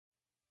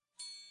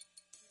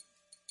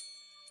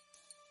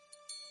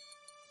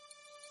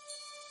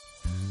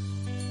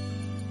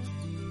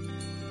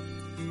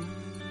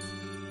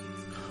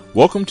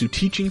Welcome to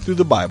Teaching Through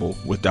the Bible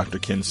with Dr.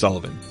 Ken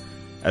Sullivan.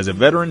 As a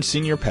veteran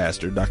senior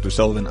pastor, Dr.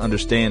 Sullivan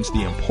understands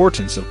the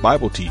importance of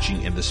Bible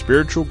teaching in the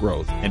spiritual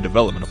growth and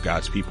development of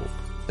God's people.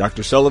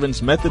 Dr.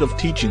 Sullivan's method of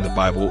teaching the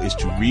Bible is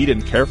to read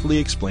and carefully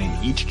explain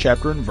each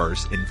chapter and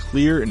verse in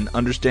clear and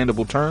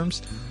understandable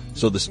terms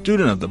so the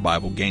student of the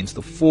Bible gains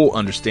the full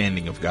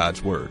understanding of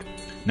God's Word.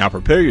 Now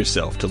prepare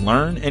yourself to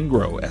learn and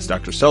grow as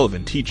Dr.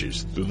 Sullivan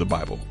teaches through the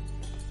Bible.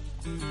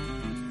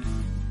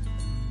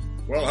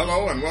 Well,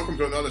 hello and welcome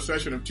to another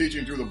session of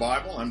Teaching Through the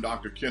Bible. I'm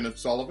Dr. Kenneth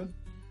Sullivan.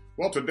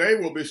 Well, today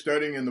we'll be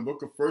studying in the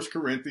book of 1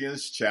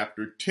 Corinthians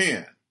chapter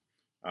 10.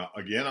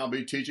 Again, I'll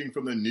be teaching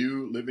from the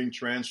New Living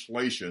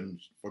Translation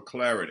for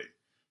clarity.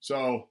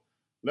 So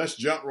let's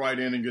jump right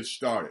in and get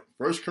started.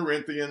 1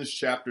 Corinthians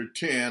chapter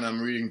 10,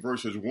 I'm reading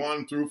verses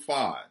 1 through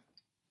 5.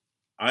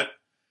 I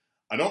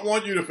don't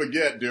want you to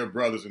forget, dear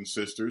brothers and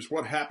sisters,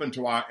 what happened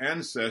to our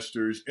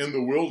ancestors in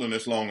the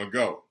wilderness long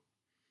ago.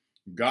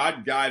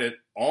 God guided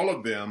all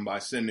of them by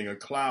sending a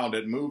cloud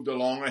that moved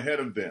along ahead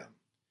of them,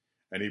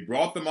 and he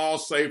brought them all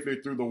safely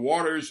through the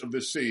waters of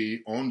the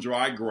sea on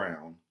dry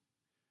ground.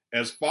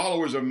 As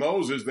followers of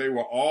Moses, they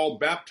were all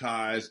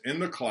baptized in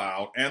the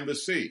cloud and the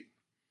sea,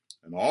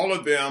 and all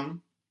of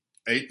them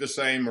ate the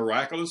same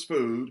miraculous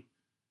food,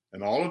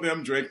 and all of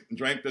them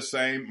drank the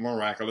same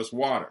miraculous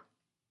water.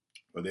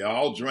 But they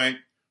all drank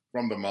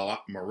from the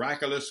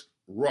miraculous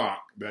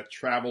rock that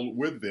traveled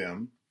with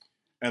them,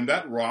 and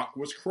that rock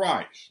was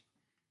Christ.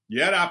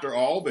 Yet after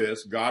all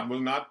this, God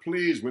was not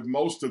pleased with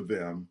most of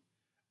them,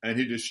 and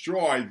he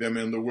destroyed them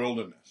in the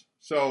wilderness.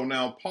 So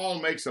now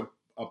Paul makes a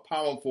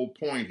powerful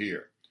point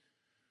here.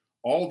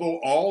 Although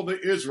all the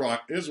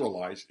Israelis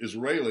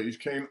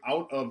came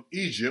out of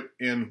Egypt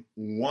in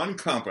one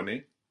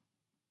company,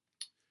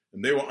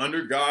 and they were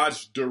under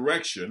God's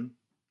direction,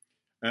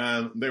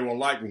 and they were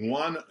like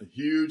one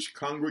huge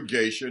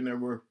congregation. There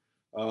were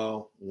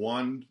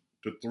 1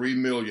 to 3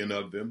 million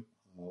of them,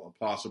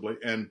 possibly,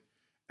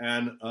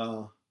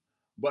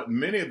 but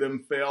many of them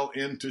fell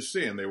into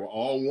sin. They were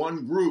all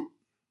one group.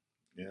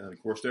 And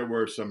of course, there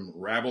were some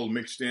rabble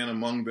mixed in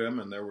among them,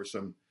 and there were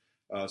some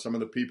of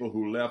the people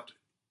who left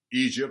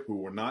Egypt who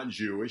were not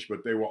Jewish,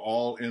 but they were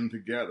all in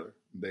together.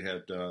 They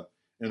had,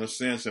 in a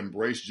sense,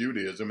 embraced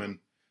Judaism,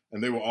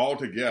 and they were all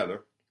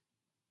together.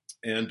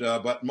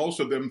 But most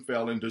of them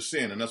fell into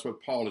sin, and that's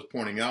what Paul is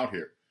pointing out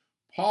here.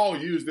 Paul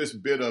used this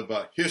bit of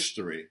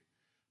history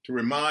to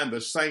remind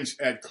the saints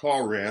at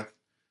Corinth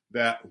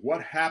that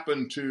what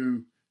happened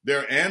to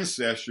their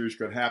ancestors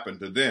could happen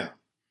to them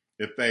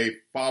if they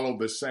followed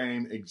the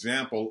same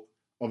example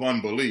of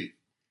unbelief.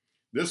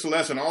 This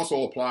lesson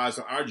also applies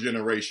to our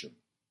generation.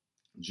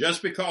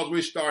 Just because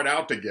we start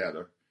out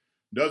together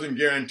doesn't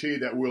guarantee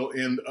that we'll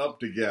end up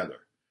together.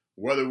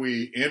 Whether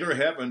we enter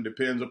heaven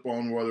depends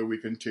upon whether we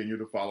continue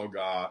to follow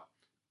God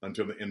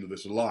until the end of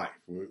this life.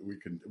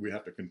 We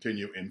have to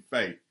continue in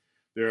faith.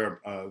 Their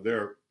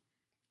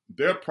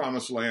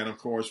promised land, of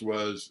course,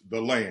 was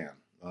the land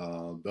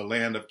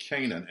of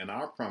Canaan, and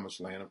our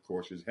promised land, of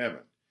course, is heaven.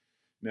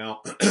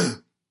 Now,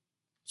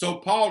 so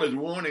Paul is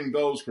warning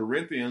those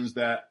Corinthians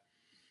that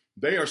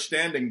they are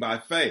standing by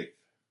faith,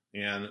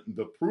 and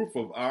the proof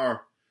of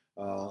our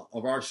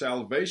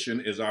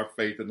salvation is our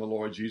faith in the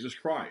Lord Jesus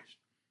Christ,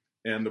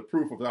 and the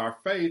proof of our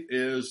faith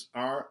is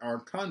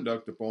our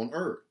conduct upon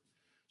earth.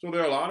 So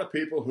there are a lot of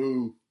people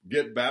who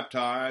get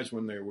baptized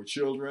when they were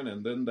children,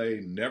 and then they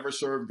never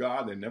serve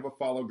God, they never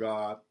follow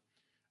God.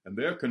 And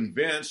they're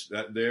convinced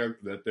that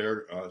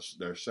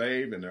they're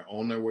saved and they're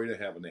on their way to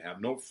heaven. They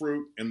have no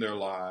fruit in their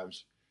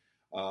lives,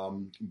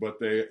 but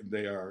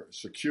they are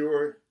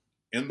secure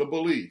in the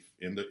belief,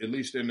 at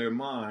least in their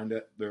mind,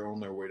 that they're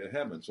on their way to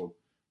heaven. So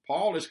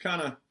Paul is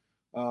kind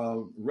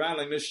of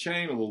rattling this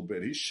chain a little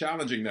bit. He's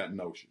challenging that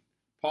notion.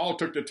 Paul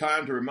took the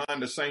time to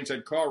remind the saints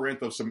at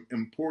Corinth of some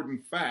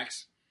important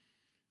facts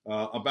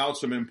about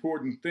some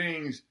important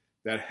things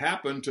that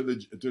happened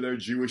to their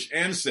Jewish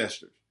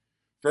ancestors.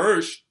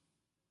 First,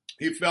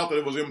 he felt that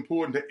it was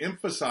important to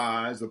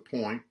emphasize the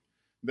point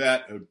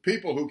that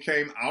people who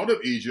came out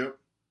of Egypt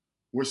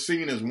were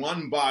seen as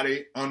one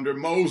body under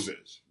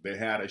Moses. They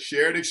had a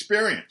shared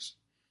experience.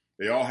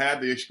 They all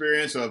had the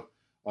experience of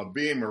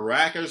being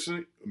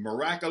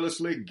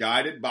miraculously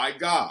guided by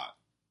God.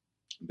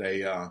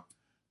 They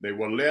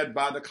were led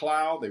by the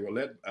cloud. They were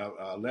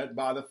led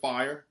by the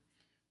fire.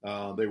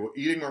 They were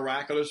eating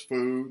miraculous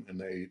food, and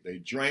they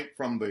drank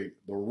from the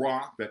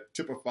rock that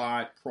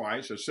typified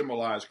Christ or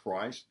symbolized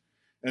Christ.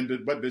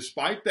 But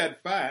despite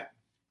that fact,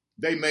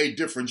 they made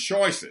different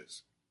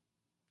choices.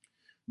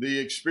 The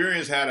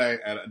experience had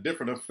a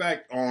different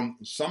effect on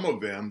some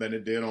of them than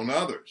it did on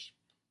others.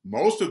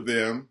 Most of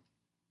them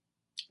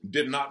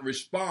did not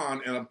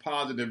respond in a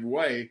positive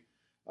way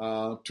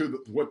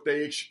to what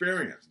they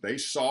experienced. They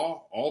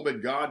saw all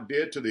that God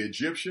did to the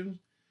Egyptians.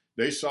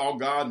 They saw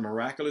God's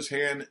miraculous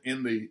hand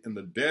in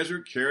the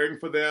desert caring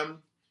for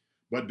them.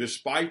 But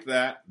despite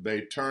that,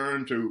 they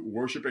turned to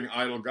worshiping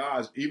idol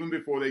gods even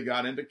before they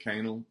got into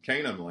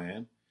Canaan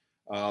land.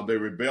 They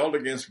rebelled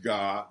against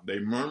God. They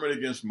murmured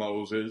against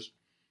Moses.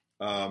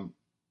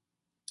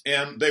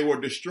 And they were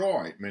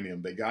destroyed, many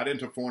of them. They got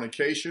into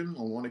fornication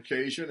on one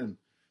occasion,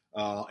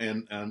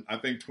 and I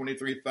think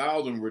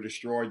 23,000 were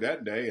destroyed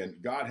that day,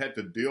 and God had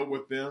to deal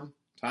with them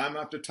time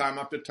after time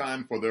after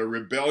time for their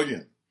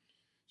rebellion.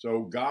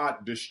 So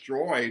God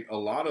destroyed a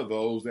lot of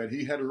those that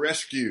he had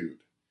rescued.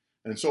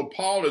 And so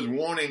Paul is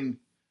warning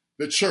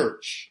the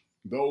church,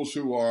 those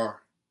who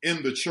are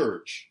in the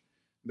church,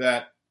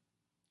 that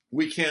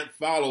we can't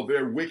follow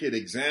their wicked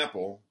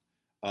example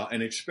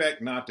and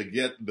expect not to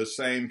get the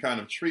same kind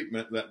of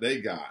treatment that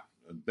they got.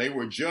 They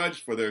were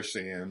judged for their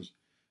sins.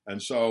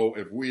 And so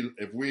if we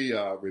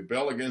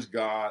rebel against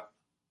God,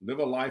 live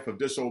a life of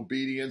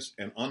disobedience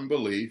and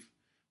unbelief,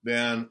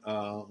 then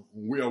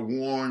we are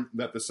warned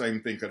that the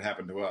same thing could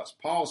happen to us.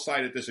 Paul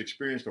cited this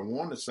experience to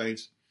warn the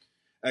saints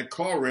at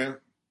Corinth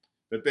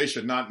that they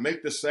should not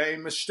make the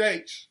same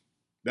mistakes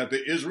that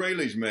the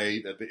Israelites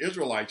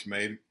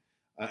made,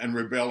 and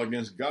rebel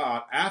against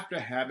God after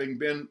having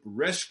been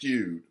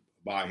rescued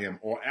by him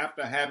or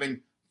after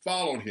having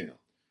followed him.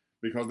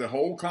 Because the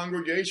whole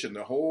congregation,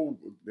 the whole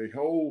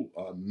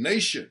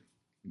nation,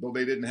 though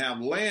they didn't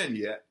have land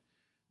yet,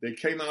 they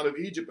came out of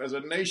Egypt as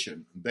a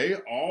nation. They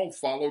all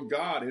followed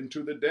God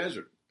into the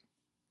desert,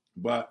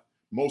 but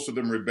most of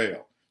them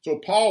rebelled. So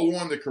Paul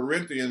warned the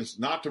Corinthians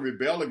not to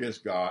rebel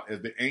against God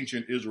as the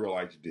ancient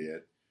Israelites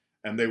did,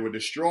 and they were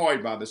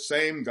destroyed by the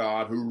same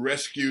God who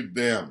rescued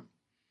them.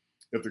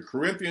 If the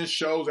Corinthians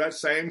chose that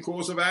same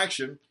course of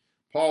action,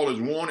 Paul is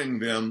warning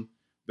them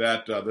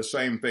that the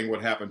same thing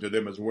would happen to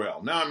them as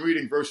well. Now I'm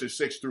reading verses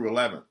 6 through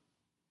 11.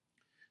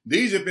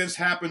 These events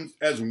happened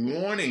as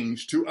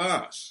warnings to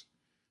us,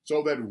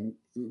 so that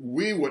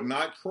we would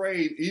not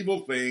crave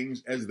evil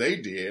things as they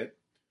did,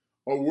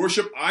 or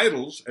worship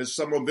idols as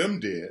some of them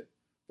did.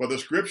 For the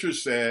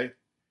scriptures say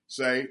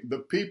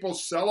the people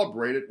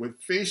celebrated with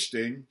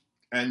feasting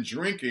and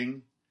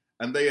drinking,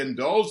 and they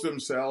indulged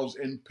themselves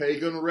in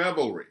pagan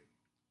revelry.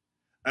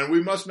 And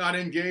we must not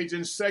engage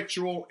in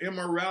sexual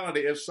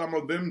immorality as some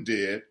of them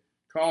did,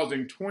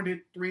 causing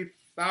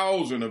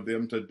 23,000 of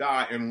them to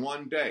die in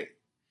one day.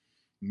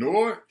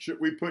 Nor should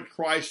we put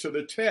Christ to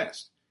the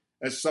test,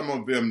 as some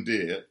of them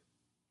did,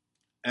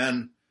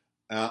 and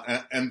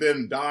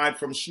then died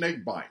from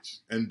snake bites.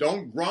 And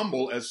don't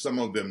grumble as some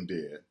of them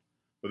did,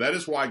 for that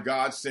is why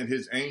God sent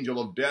his angel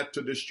of death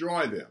to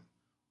destroy them.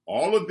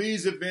 All of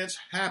these events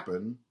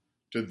happened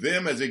to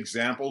them as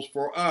examples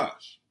for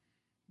us.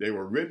 They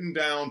were written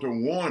down to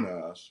warn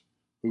us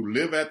who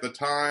live at the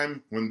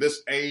time when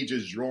this age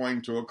is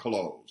drawing to a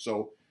close.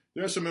 So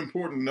there's some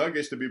important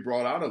nuggets to be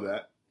brought out of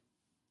that.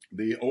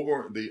 The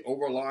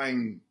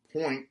overlying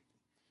point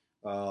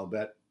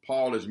that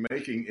Paul is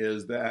making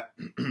is that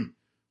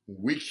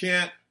we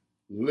can't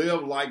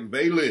live like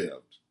they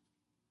lived,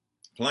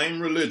 claim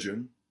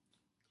religion,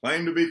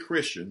 claim to be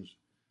Christians,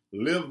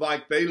 live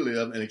like they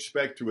live, and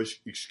expect to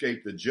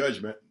escape the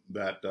judgment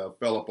that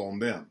fell upon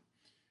them.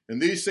 In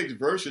these 6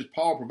 verses,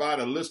 Paul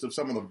provided a list of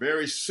some of the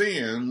very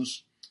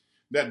sins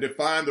that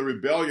defined the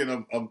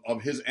rebellion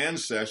of his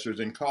ancestors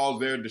and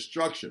caused their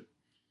destruction.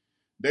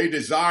 They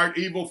desired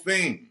evil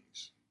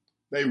things.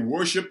 They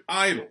worshiped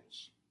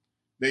idols.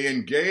 They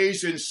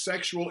engaged in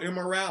sexual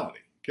immorality,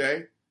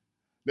 okay?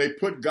 They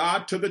put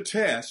God to the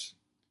test,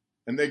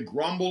 and they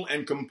grumbled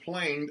and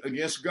complained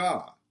against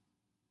God.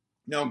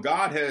 Now,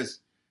 God has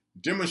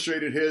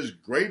demonstrated his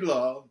great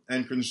love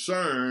and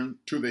concern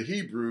to the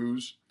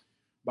Hebrews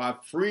by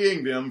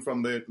freeing them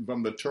from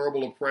the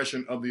terrible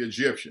oppression of the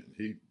Egyptians.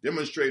 He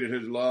demonstrated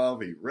his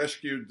love. He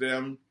rescued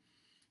them.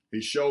 He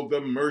showed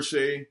them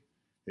mercy.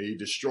 He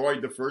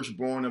destroyed the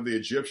firstborn of the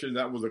Egyptians.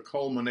 That was a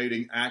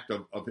culminating act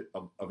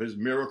of his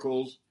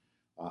miracles.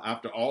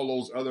 After all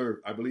those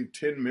other, I believe,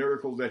 10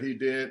 miracles that he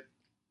did.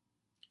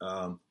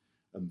 And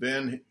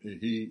then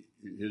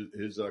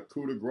his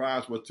coup de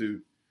grace was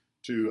to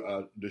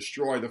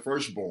destroy the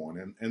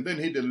firstborn. And then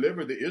he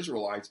delivered the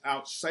Israelites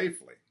out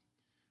safely.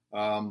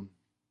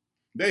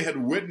 They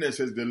had witnessed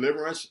his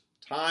deliverance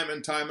time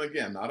and time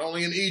again, not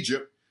only in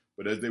Egypt,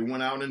 but as they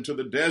went out into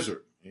the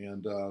desert.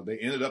 And they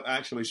ended up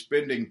actually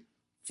spending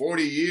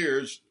 40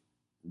 years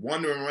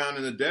wandering around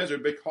in the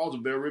desert because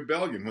of their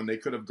rebellion, when they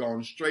could have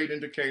gone straight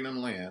into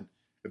Canaan land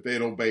if they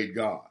had obeyed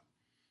God.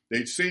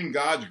 They'd seen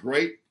God's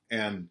great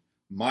and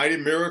mighty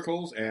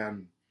miracles,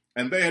 and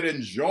they had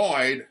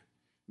enjoyed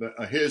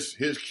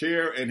his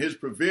care and his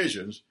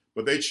provisions,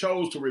 but they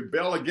chose to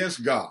rebel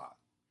against God.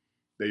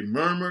 They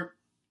murmured.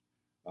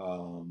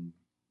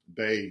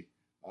 They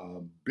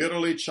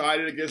bitterly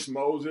chided against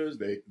Moses.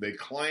 They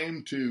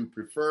claimed to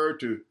prefer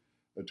to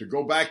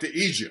go back to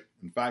Egypt.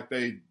 In fact,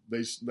 they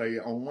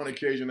on one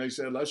occasion they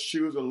said, let's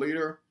choose a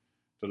leader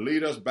to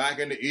lead us back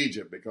into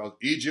Egypt, because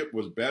Egypt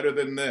was better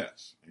than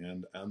this.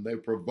 And they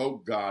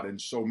provoked God in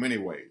so many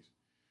ways.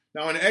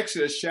 Now in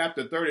Exodus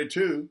chapter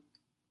 32,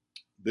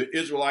 the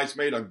Israelites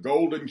made a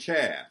golden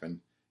calf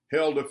and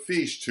held a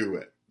feast to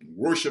it, and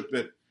worshiped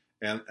it.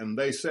 And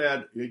they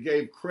said, they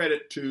gave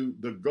credit to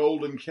the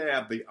golden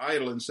calf, the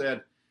idol, and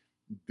said,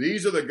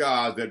 these are the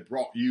gods that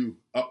brought you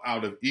up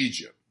out of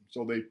Egypt.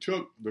 So they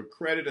took the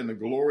credit and the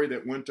glory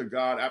that went to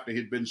God after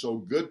he'd been so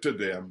good to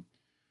them,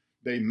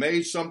 they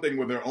made something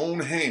with their own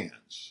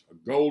hands, a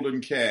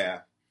golden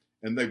calf,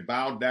 and they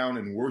bowed down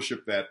and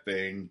worshiped that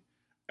thing,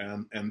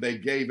 and they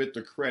gave it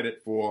the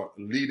credit for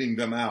leading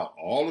them out.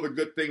 All of the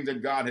good things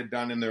that God had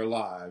done in their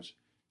lives,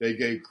 they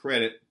gave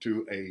credit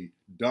to a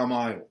dumb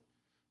idol.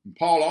 And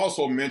Paul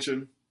also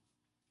mentioned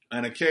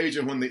an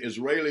occasion when the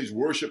Israelis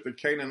worshiped the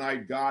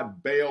Canaanite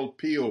god Baal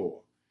Peor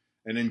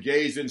and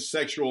engaged in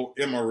sexual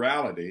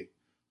immorality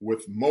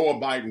with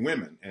Moabite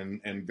women,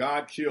 and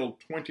God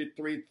killed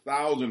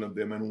 23,000 of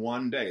them in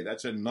one day.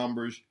 That's in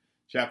Numbers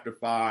chapter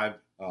 25,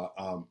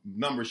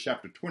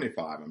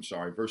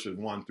 verses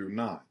 1 through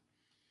 9.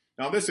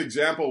 Now, this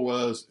example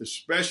was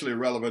especially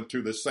relevant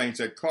to the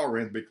saints at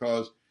Corinth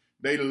because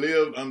they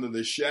lived under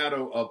the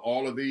shadow of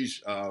all of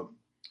these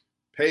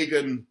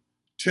pagan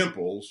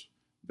temples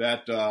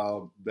that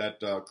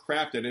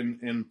crafted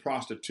in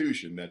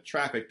prostitution, that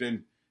trafficked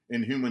in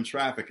human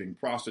trafficking,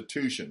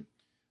 prostitution.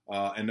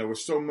 And there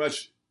was so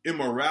much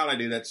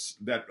immorality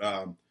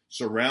that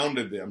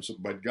surrounded them.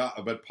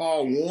 But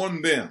Paul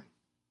warned them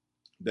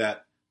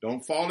that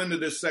don't fall into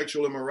this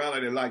sexual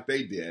immorality like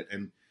they did.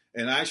 And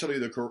actually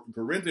the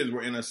Corinthians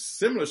were in a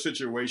similar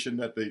situation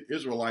that the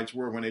Israelites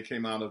were when they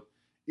came out of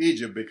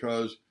Egypt,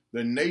 because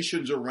the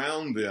nations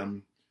around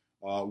them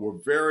were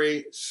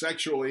very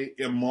sexually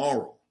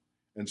immoral.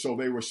 And so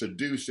they were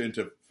seduced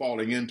into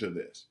falling into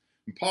this.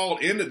 And Paul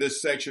ended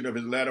this section of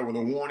his letter with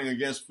a warning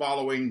against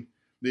following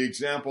the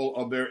example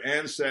of their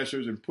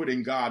ancestors and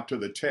putting God to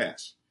the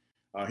test.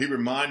 He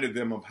reminded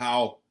them of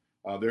how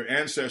their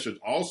ancestors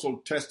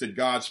also tested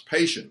God's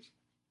patience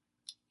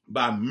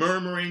by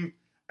murmuring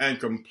and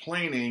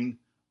complaining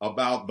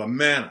about the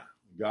manna.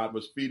 God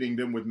was feeding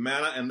them with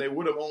manna, and they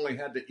would have only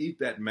had to eat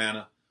that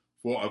manna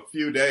for a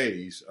few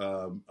days,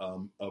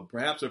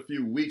 perhaps a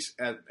few weeks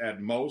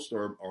at most,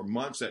 or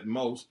months at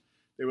most.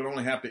 They would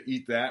only have to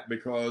eat that,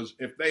 because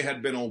if they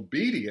had been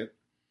obedient,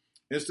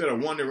 instead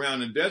of wandering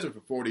around in the desert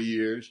for 40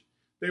 years,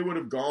 they would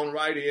have gone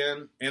right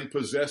in and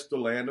possessed the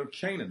land of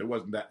Canaan. It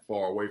wasn't that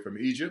far away from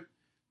Egypt.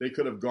 They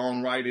could have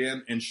gone right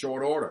in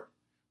short order.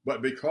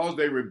 But because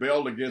they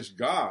rebelled against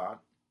God,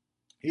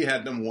 he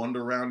had them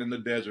wander around in the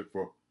desert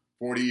for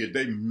 40 years.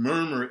 They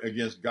murmured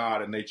against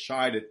God, and they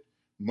chided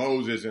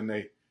Moses, and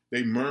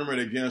they murmured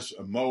against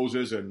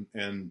Moses,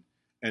 and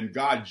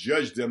God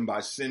judged them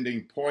by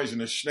sending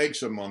poisonous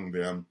snakes among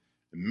them.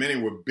 And many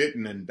were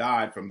bitten and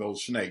died from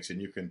those snakes.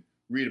 And you can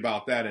read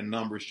about that in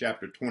Numbers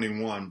chapter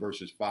 21,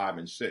 verses 5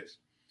 and 6.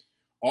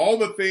 All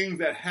the things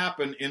that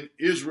happened in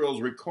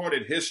Israel's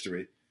recorded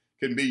history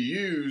can be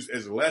used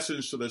as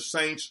lessons to the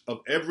saints of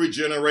every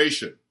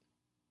generation.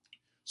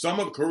 Some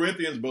of the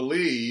Corinthians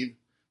believe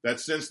that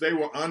since they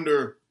were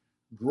under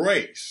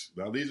grace,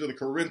 now these are the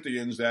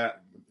Corinthians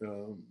that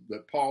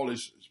Paul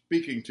is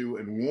speaking to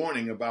and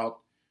warning about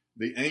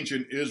the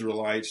ancient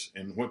Israelites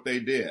and what they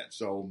did.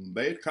 So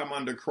they had come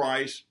under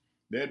Christ.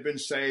 They had been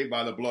saved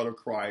by the blood of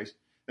Christ.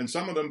 And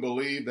some of them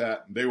believed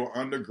that they were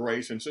under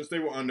grace. And since they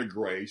were under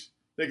grace,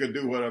 they could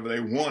do whatever they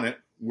wanted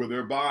with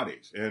their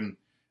bodies. And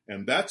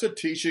that's a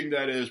teaching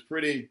that is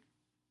pretty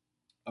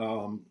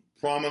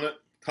prominent,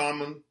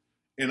 common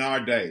in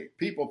our day.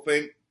 People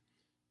think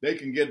they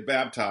can get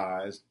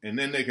baptized and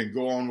then they can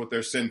go on with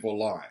their sinful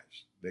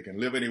lives. They can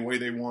live any way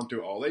they want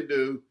to. All they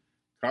do,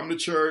 come to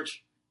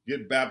church,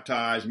 get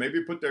baptized,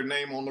 maybe put their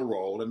name on the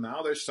roll, and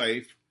now they're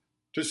safe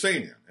to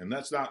sin. And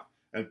that's not,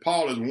 and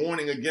Paul is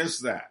warning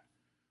against that.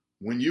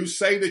 When you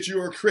say that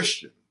you're a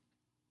Christian,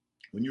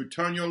 when you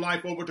turn your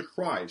life over to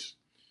Christ,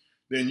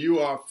 then you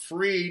are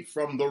freed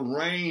from the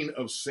reign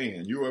of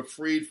sin. You are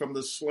freed from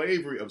the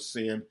slavery of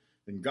sin.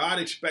 And God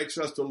expects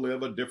us to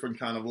live a different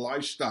kind of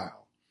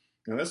lifestyle.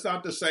 Now, that's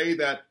not to say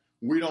that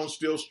we don't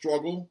still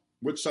struggle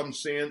with some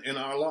sin in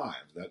our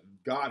lives, that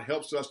God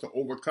helps us to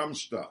overcome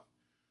stuff.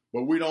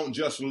 But we don't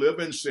just live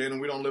in sin,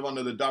 and we don't live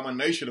under the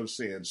domination of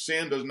sin.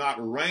 Sin does not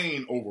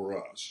reign over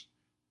us.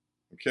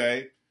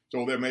 Okay?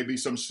 So there may be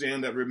some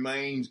sin that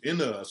remains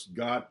in us.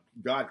 God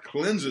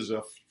cleanses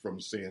us from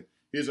sin.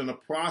 He's in the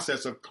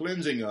process of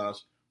cleansing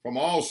us from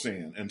all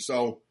sin. And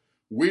so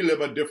we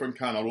live a different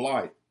kind of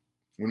life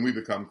when we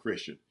become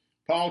Christian.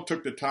 Paul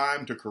took the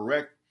time to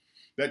correct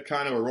that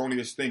kind of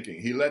erroneous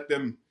thinking. He let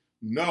them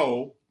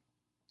know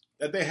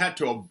that they had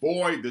to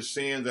avoid the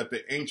sins that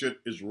the ancient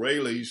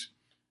Israelis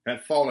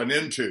had fallen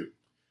into.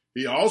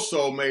 He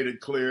also made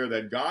it clear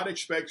that God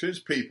expects his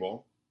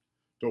people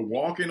to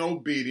walk in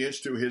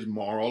obedience to his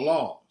moral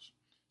laws.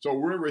 So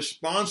we're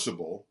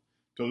responsible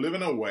to live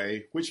in a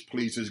way which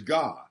pleases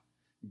God.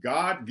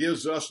 God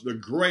gives us the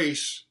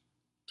grace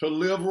to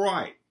live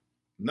right,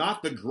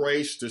 not the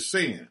grace to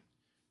sin.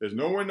 There's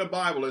nowhere in the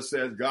Bible that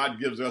says God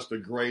gives us the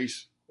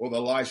grace or the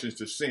license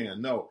to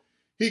sin. No,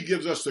 he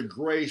gives us the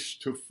grace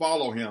to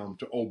follow him,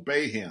 to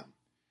obey him,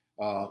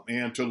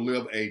 and to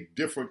live a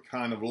different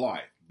kind of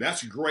life.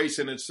 That's grace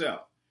in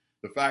itself.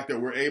 The fact that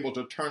we're able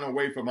to turn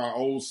away from our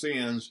old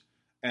sins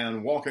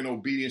and walk in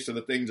obedience to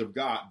the things of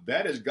God,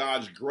 that is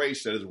God's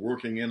grace that is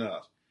working in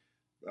us.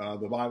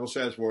 The Bible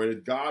says, for it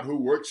is God who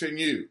works in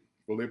you,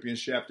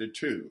 Philippians chapter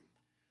 2,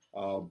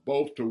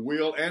 both to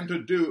will and to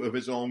do of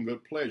his own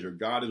good pleasure.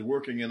 God is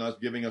working in us,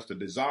 giving us the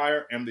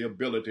desire and the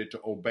ability to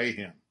obey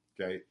him.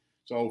 Okay,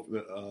 so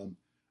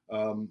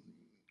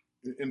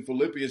in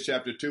Philippians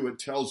chapter 2, it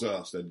tells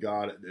us that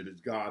it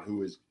is God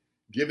who is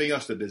giving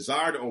us the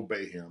desire to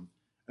obey him,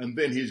 and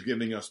then he's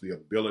giving us the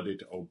ability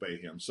to obey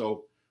him.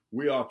 So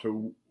we ought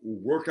to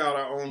work out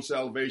our own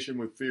salvation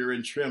with fear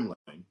and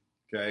trembling,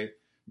 okay,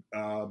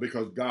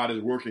 because God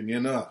is working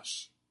in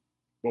us,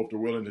 both to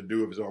will and to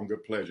do of his own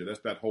good pleasure. That's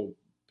that whole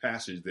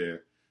passage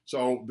there.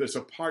 So there's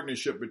a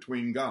partnership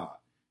between God.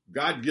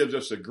 God gives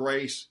us the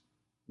grace.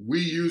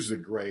 We use the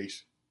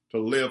grace to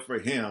live for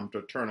him,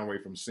 to turn away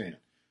from sin.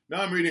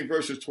 Now I'm reading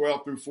verses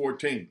 12 through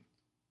 14.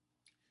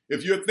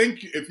 If you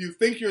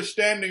think you're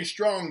standing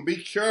strong, be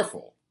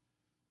careful,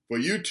 for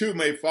you too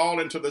may fall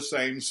into the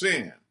same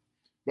sin.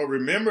 But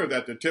remember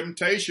that the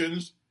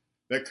temptations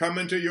that come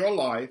into your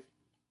life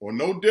are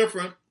no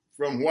different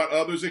from what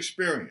others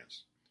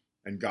experience.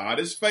 And God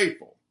is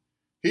faithful.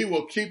 He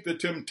will keep the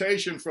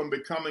temptation from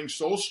becoming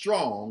so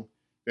strong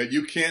that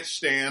you can't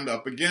stand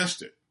up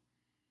against it.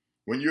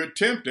 When you're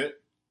tempted,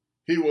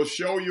 he will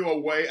show you a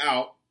way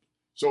out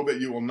so that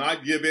you will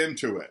not give in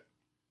to it.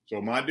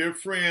 So, my dear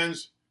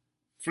friends,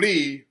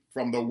 flee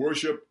from the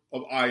worship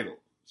of idols.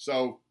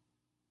 So,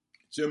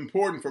 it's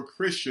important for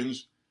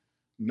Christians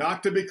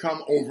not to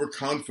become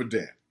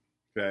overconfident,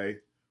 okay?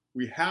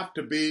 We have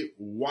to be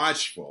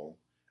watchful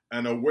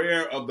and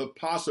aware of the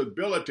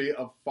possibility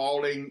of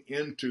falling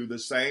into the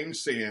same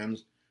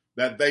sins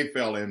that they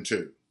fell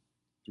into.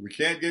 So we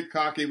can't get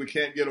cocky, we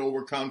can't get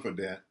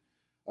overconfident,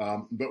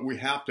 but we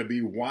have to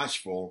be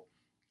watchful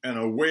and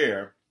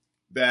aware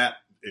that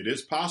it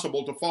is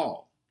possible to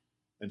fall.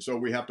 And so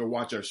we have to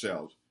watch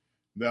ourselves.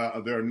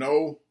 There are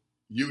no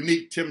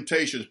unique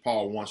temptations,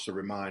 Paul wants to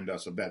remind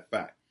us of that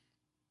fact.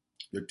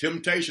 The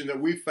temptations that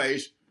we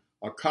face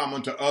are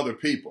common to other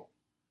people.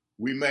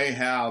 We may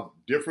have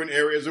different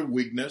areas of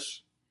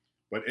weakness,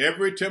 but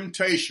every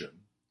temptation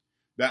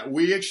that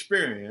we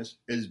experience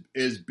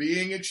is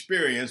being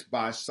experienced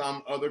by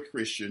some other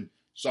Christian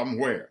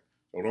somewhere.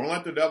 So don't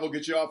let the devil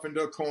get you off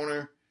into a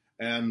corner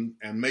and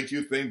make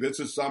you think this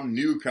is some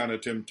new kind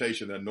of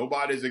temptation, that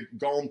nobody's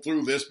gone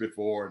through this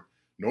before.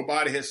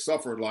 Nobody has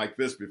suffered like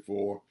this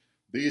before.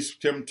 These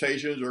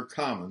temptations are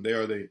common. They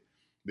are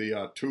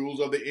the tools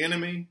of the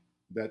enemy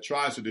that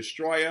tries to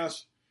destroy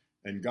us,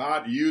 and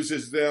God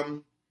uses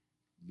them,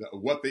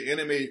 what the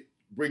enemy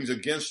brings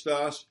against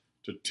us,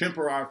 to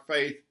temper our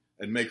faith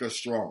and make us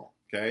strong,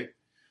 okay?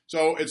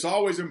 So it's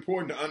always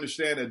important to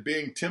understand that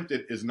being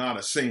tempted is not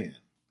a sin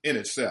in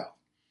itself.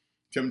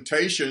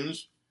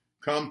 Temptations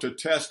come to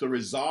test the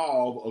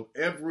resolve of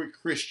every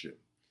Christian.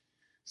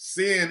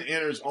 Sin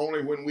enters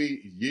only when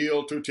we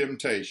yield to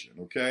temptation,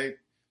 okay?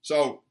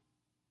 So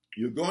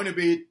you're going to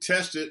be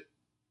tempted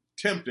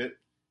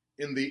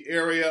in the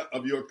area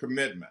of your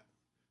commitment.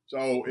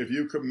 So if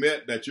you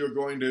commit that you're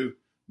going to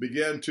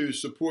begin to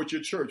support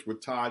your church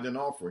with tithe and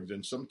offerings,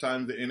 and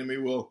sometimes the enemy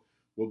will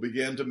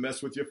begin to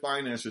mess with your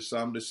finances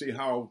some to see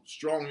how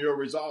strong your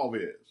resolve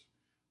is.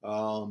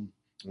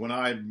 When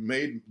I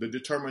made the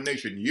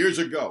determination years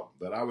ago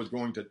that I was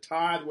going to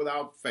tithe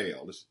without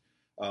fail,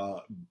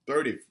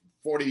 30,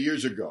 40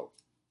 years ago,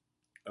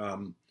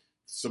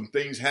 some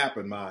things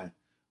happened.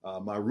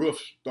 My roof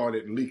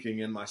started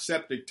leaking and my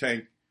septic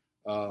tank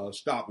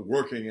stopped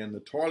working and the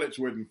toilets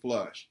wouldn't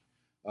flush.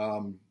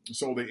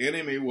 So the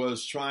enemy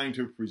was trying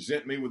to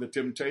present me with a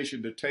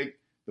temptation to take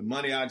the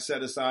money I'd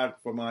set aside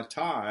for my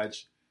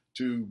tithes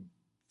to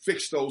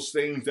fix those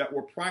things that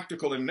were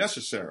practical and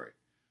necessary.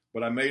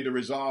 But I made the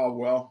resolve,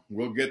 well,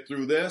 we'll get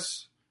through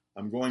this.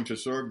 I'm going to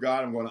serve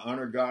God. I'm going to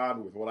honor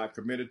God with what I've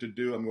committed to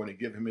do. I'm going to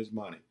give him his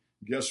money.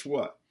 Guess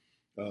what?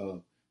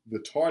 The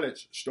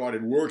toilets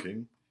started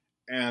working,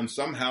 and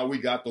somehow we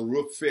got the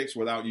roof fixed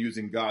without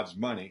using God's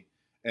money.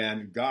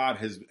 And God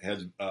has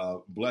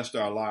blessed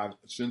our lives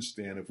since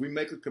then. If we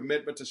make a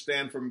commitment to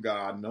stand from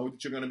God, know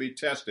that you're going to be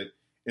tested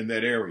in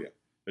that area.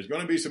 There's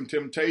going to be some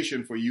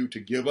temptation for you to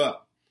give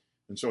up.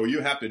 And so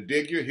you have to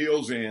dig your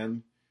heels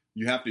in.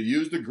 You have to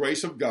use the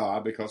grace of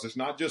God, because it's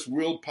not just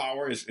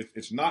willpower.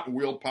 It's not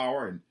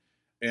willpower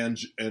and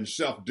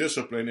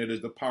self-discipline. It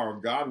is the power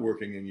of God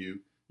working in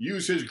you.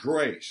 Use his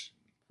grace.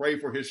 Pray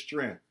for his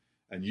strength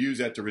and use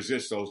that to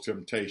resist those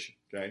temptations,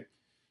 okay?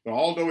 Now,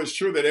 although it's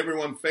true that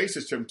everyone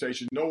faces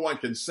temptation, no one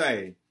can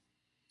say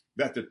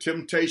that the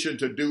temptation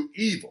to do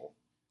evil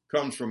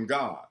comes from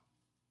God.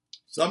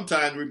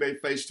 Sometimes we may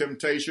face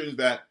temptations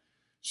that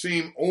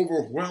seem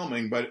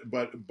overwhelming, but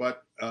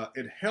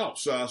it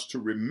helps us to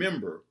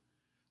remember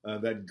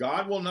that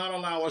God will not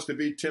allow us to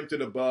be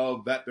tempted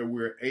above that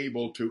we're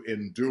able to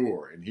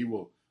endure. And he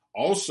will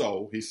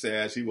also, he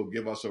says, he will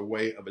give us a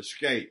way of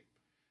escape.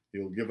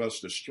 He'll give us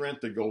the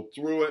strength to go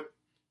through it.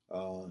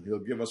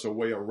 He'll give us a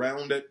way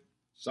around it.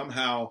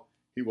 Somehow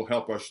he will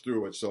help us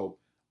through it. So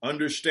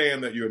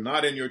understand that you're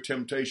not in your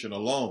temptation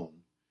alone.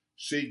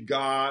 Seek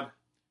God,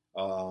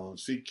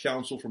 seek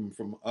counsel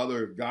from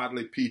other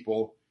godly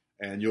people,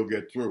 and you'll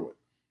get through it.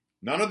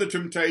 None of the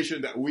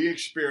temptations that we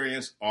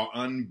experience are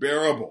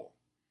unbearable.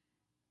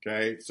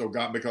 Okay, so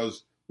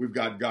because we've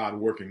got God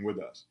working with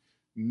us.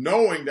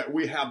 Knowing that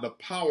we have the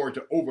power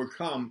to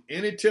overcome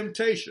any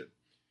temptation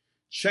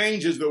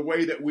changes the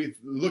way that we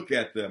look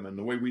at them and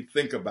the way we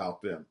think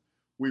about them.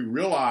 We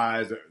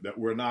realize that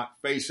we're not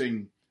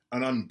facing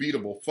an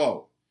unbeatable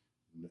foe.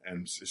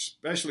 And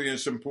especially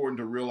it's important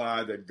to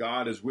realize that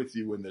God is with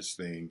you in this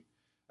thing,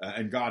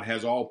 and God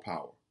has all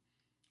power.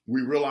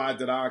 We realize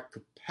that our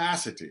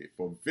capacity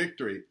for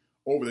victory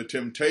over the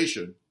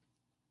temptation,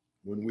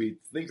 when we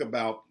think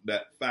about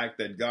that fact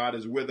that God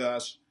is with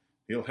us,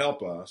 He'll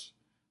help us,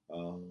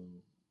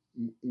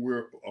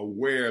 we're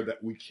aware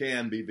that we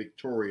can be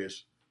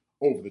victorious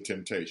over the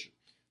temptation.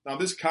 Now,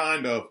 this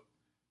kind of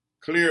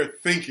clear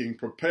thinking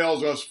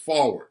propels us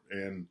forward,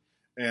 and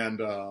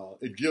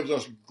it gives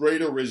us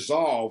greater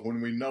resolve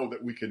when we know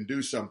that we can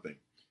do something.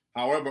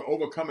 However,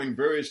 overcoming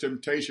various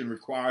temptation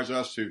requires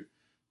us to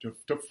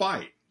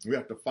fight. We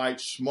have to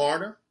fight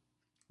smarter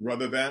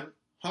rather than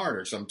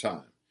harder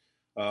sometimes.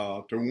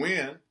 To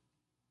win,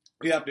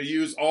 we have to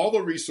use all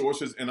the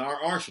resources in our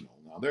arsenal.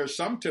 Now, there are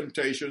some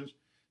temptations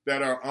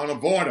that are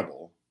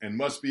unavoidable and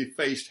must be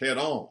faced head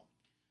on.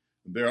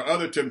 There are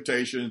other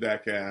temptations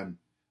that can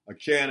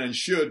and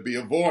should be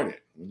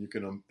avoided. When you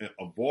can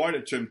avoid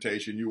a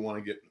temptation, you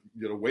want to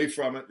get away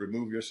from it,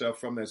 remove yourself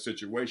from that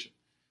situation.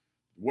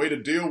 The way to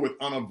deal with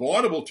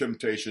unavoidable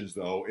temptations,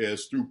 though,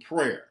 is through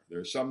prayer. There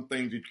are some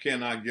things you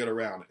cannot get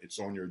around. It's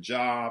on your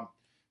job.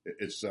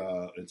 It's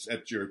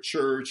at your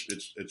church.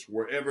 It's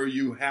wherever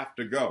you have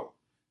to go.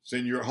 It's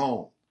in your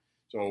home.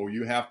 So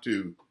you have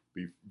to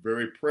be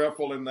very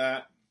prayerful in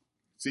that.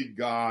 Seek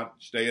God.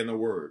 Stay in the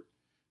Word.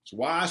 It's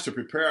wise to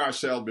prepare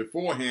ourselves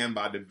beforehand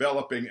by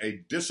developing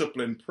a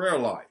disciplined prayer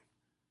life.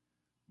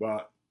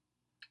 But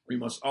we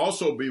must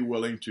also be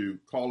willing to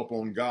call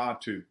upon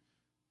God to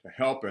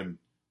help and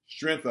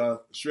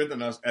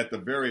strengthen us at the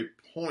very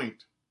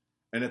point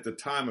and at the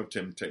time of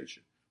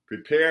temptation.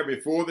 Prepare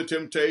before the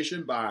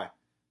temptation by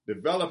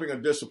developing a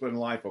disciplined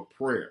life of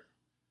prayer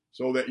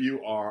so that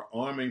you are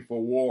arming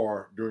for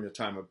war during a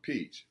time of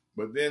peace.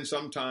 But then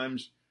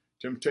sometimes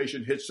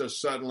temptation hits us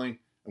suddenly,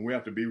 and we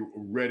have to be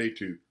ready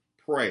to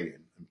pray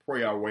and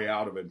pray our way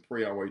out of it and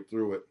pray our way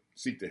through it,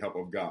 seek the help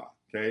of God,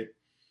 okay?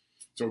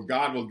 So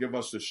God will give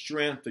us the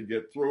strength to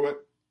get through it.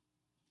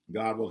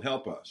 God will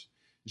help us.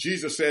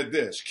 Jesus said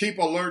this, keep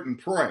alert and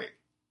pray.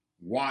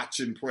 Watch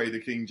and pray, the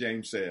King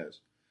James says.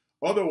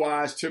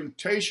 Otherwise,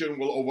 temptation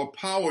will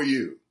overpower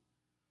you.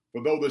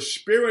 For though the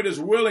spirit is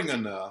willing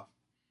enough,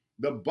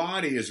 the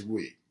body is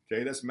weak.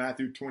 Okay, that's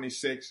Matthew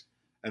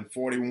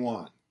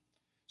 26:41.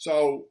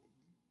 So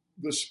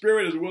the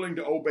spirit is willing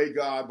to obey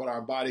God, but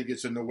our body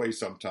gets in the way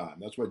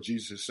sometimes. That's what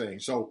Jesus is saying.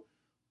 So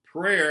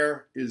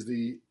prayer is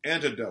the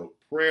antidote.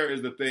 Prayer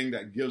is the thing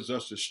that gives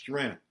us the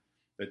strength,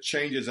 that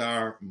changes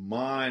our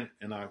mind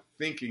and our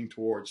thinking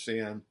towards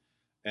sin,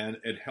 and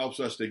it helps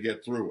us to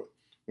get through it.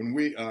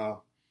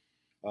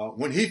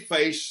 When he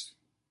faced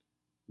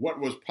what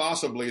was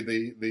possibly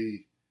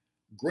the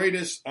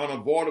greatest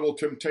unavoidable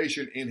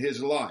temptation in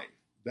his life,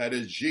 that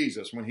is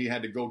Jesus, when he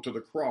had to go to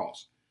the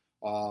cross,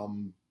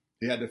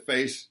 he had to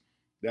face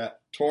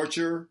that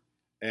torture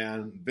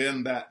and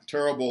then that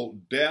terrible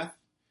death.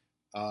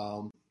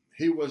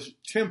 He was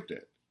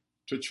tempted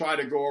to try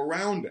to go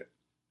around it.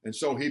 And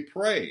so he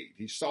prayed.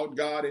 He sought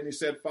God and he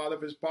said, Father,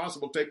 if it's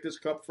possible, take this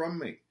cup from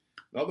me.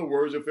 In other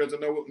words, if there's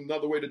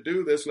another way to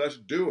do this, let's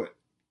do it.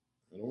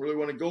 I don't really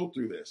want to go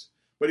through this.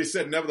 But he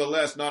said,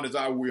 nevertheless, not as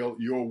I will,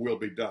 your will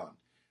be done.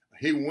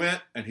 He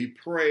went and he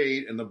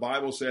prayed, and the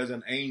Bible says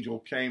an angel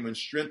came and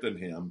strengthened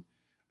him.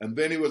 And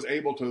then he was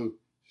able to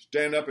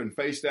stand up and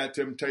face that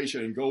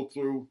temptation and go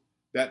through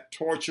that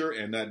torture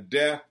and that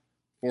death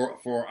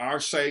for our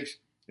sakes.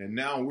 And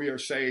now we are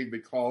saved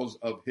because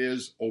of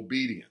his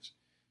obedience.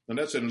 And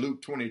that's in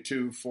Luke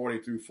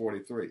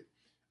 22:40-43.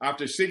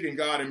 After seeking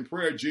God in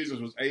prayer, Jesus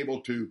was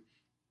able to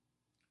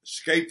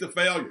escape the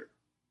failure.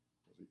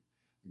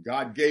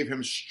 God gave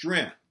him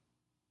strength,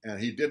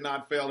 and he did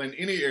not fail in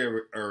any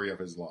area of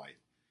his life.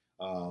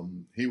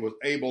 He was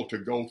able to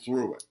go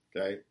through it,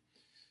 okay?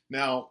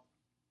 Now,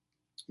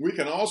 we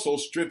can also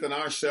strengthen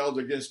ourselves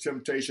against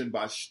temptation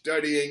by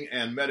studying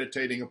and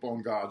meditating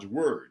upon God's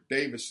word.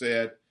 David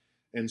said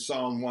in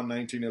Psalm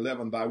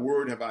 119:11, thy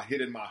word have I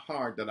hid in my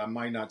heart that I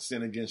might not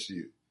sin against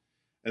you.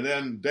 And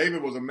then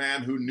David was a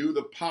man who knew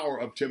the power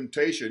of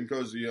temptation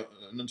because you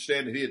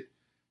understand that he had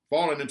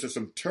fallen into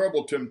some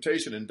terrible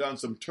temptation and done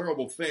some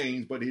terrible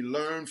things, but he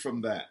learned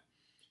from that.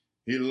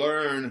 He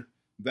learned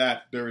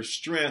that there is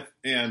strength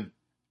in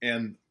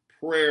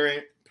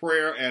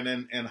prayer and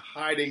in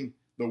hiding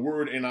the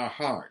word in our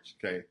hearts.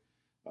 Okay,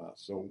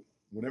 so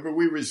whenever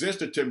we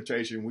resist a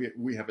temptation,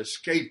 we have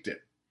escaped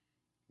it.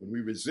 When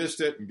we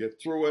resist it and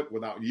get through it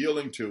without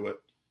yielding to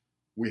it,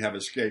 we have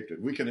escaped it.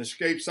 We can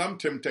escape some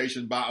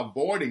temptations by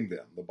avoiding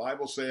them. The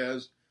Bible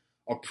says,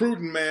 a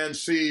prudent man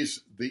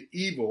sees the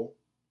evil,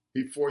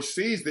 he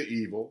foresees the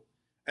evil,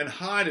 and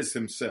hides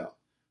himself.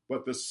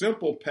 But the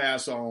simple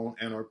pass on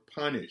and are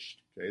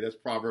punished. Okay, that's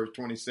Proverbs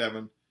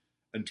 27:12.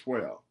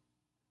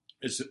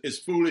 It's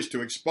foolish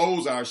to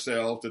expose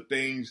ourselves to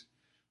things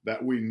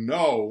that we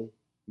know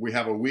we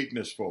have a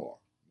weakness for.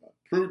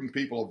 Prudent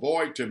people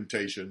avoid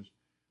temptations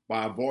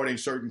by avoiding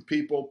certain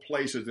people,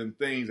 places, and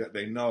things that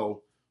they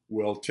know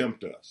will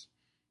tempt us.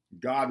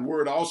 God's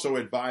word also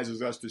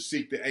advises us to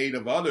seek the aid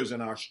of others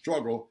in our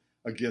struggle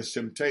against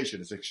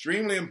temptation. It's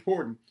extremely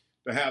important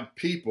to have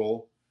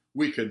people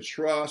we can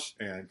trust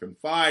and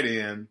confide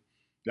in,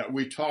 that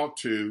we talk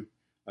to,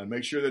 and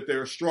make sure that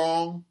they're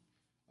strong,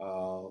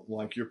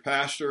 like your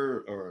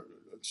pastor or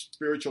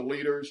spiritual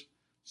leaders,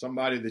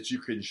 somebody that you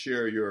can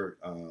share your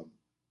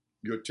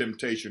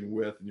temptation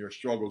with and your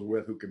struggles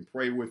with, who can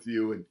pray with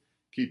you and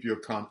keep you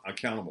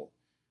accountable.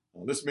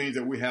 This means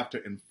that we have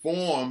to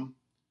inform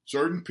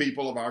certain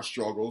people of our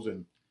struggles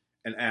and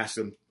ask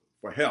them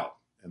for help.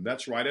 And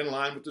that's right in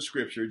line with the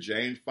scripture.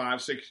 James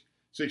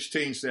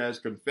 5:16 says,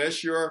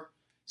 confess your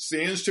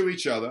sins to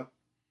each other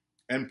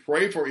and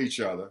pray for each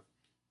other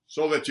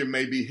so that you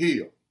may be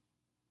healed.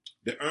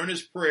 The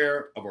earnest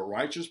prayer of a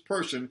righteous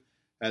person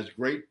has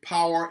great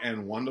power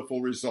and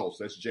wonderful results.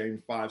 That's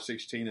James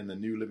 5:16 in the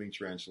New Living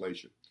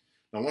Translation.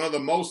 Now, one of the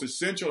most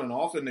essential and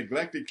often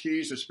neglected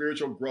keys to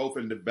spiritual growth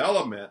and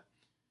development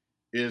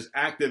is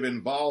active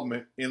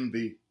involvement in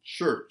the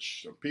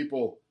church. So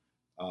people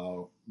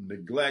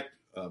neglect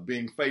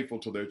being faithful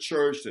to their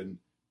church, and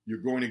you're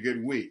going to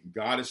get weak.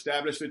 God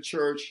established a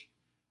church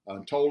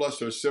and told us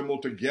to assemble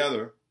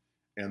together,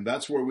 and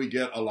that's where we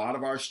get a lot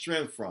of our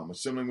strength from,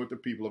 assembling with the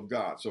people of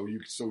God. So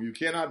you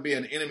cannot be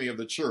an enemy of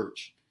the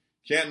church.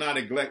 Cannot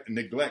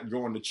neglect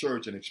going to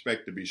church and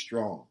expect to be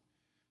strong.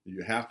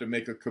 You have to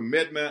make a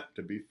commitment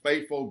to be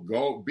faithful.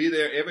 Go be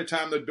there every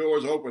time the door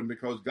is open,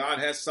 because God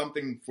has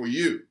something for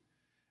you.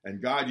 And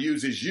God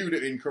uses you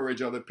to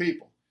encourage other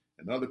people.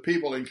 And other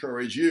people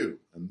encourage you.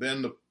 And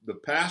then the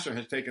pastor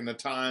has taken the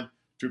time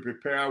to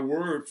prepare a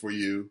word for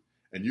you,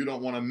 and you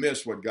don't want to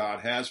miss what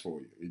God has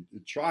for you.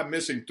 Try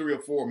missing 3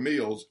 or 4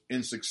 meals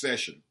in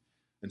succession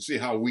and see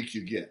how weak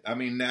you get. I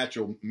mean,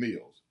 natural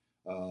meals.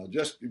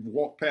 Just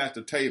walk past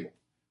the table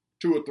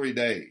 2 or 3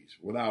 days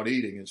without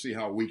eating and see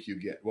how weak you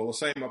get. Well, the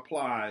same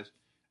applies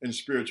in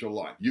spiritual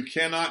life. You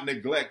cannot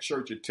neglect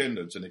church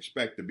attendance and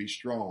expect to be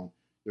strong.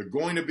 You're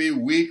going to be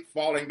weak,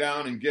 falling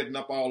down and getting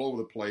up all over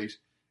the place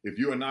if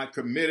you are not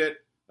committed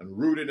and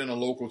rooted in a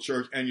local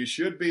church. And you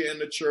should be in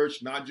the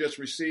church, not just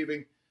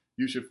receiving.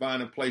 You should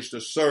find a place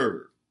to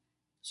serve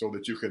so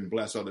that you can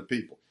bless other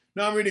people.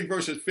 Now I'm reading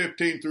verses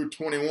 15 through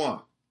 21.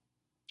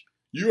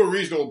 You are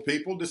reasonable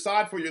people.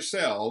 Decide for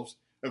yourselves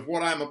if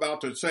what I'm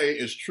about to say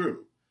is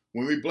true.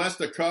 When we bless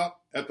the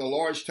cup at the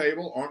Lord's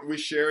table, aren't we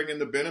sharing in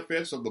the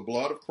benefits of the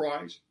blood of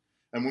Christ?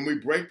 And when we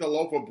break the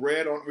loaf of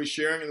bread, aren't we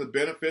sharing in the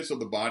benefits of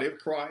the body of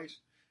Christ?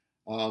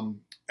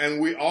 And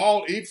we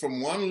all eat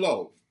from one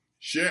loaf,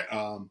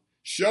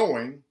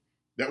 showing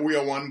that we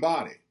are one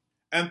body.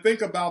 And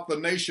think about the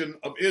nation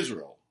of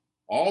Israel.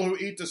 All who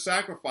eat the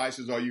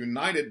sacrifices are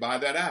united by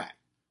that act.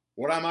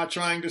 What am I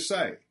trying to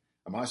say?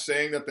 Am I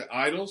saying that the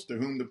idols to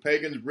whom the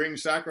pagans bring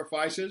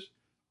sacrifices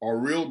are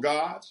real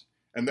gods,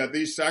 and that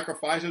these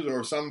sacrifices are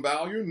of some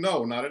value?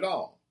 No, not at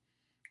all.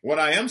 What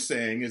I am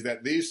saying is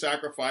that these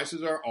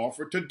sacrifices are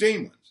offered to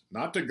demons,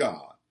 not to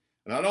God.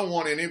 And I don't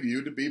want any of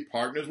you to be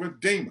partners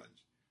with demons.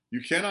 You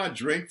cannot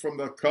drink from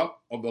the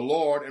cup of the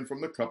Lord and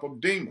from the cup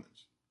of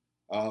demons,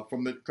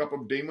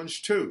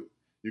 too.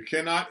 You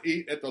cannot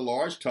eat at the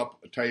Lord's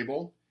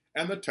table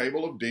and the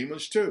table of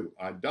demons too.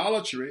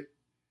 Idolatry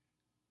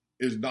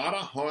is not a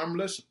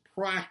harmless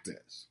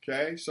practice.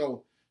 Okay,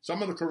 so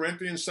some of the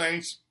Corinthian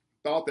saints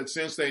thought that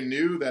since they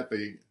knew that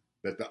the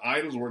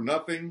idols were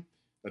nothing,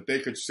 that they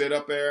could sit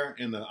up there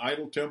in the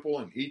idol temple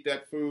and eat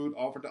that food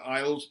offered to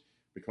idols,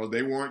 because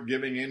they weren't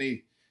giving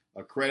any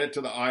credit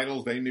to the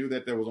idols. They knew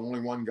that there was only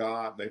one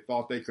God. They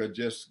thought they could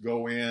just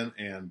go in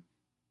and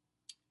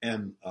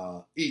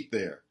eat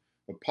there.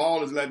 But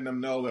Paul is letting them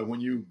know that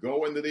when you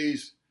go into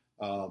these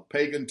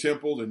pagan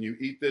temples and you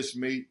eat this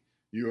meat,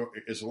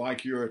 it's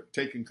like you're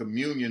taking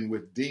communion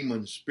with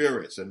demon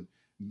spirits. And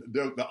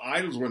the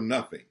idols were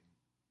nothing,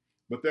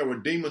 but there were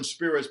demon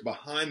spirits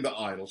behind the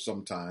idols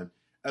sometimes,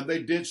 and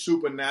they did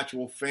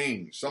supernatural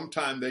things.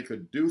 Sometimes they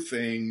could do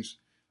things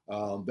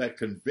that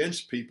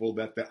convinced people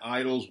that the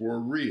idols were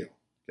real.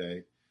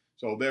 Okay,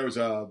 so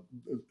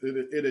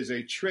it is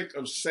a trick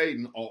of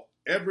Satan.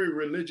 Every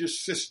religious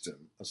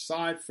system,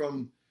 aside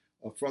from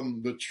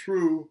the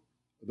truth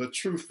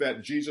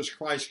that Jesus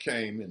Christ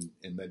came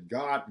and that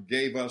God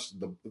gave us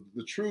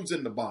the truths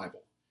in the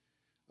Bible.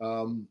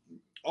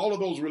 All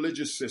of those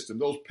religious systems,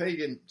 those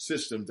pagan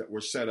systems that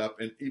were set up,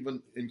 and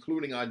even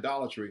including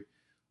idolatry,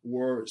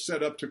 were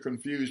set up to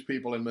confuse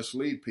people and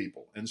mislead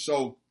people. And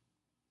so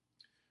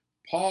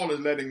Paul is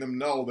letting them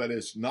know that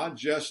it's not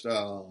just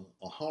a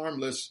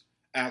harmless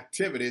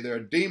activity. There are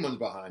demons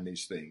behind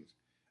these things.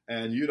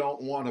 And you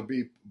don't want to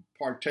be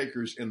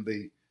partakers in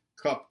the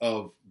cup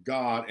of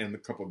God and the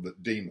cup of the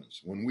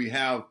demons. When we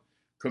have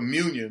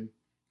communion,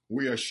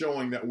 we are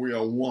showing that we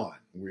are one.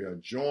 We are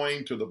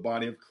joined to the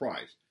body of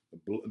Christ.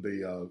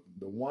 The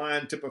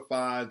wine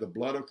typifies the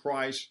blood of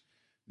Christ.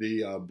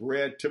 The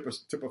bread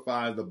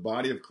typifies the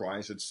body of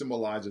Christ. It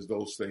symbolizes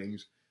those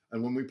things.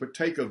 And when we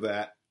partake of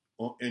that,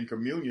 in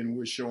communion,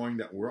 we're showing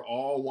that we're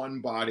all one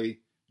body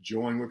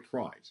joined with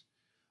Christ.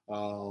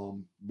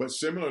 But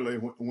similarly,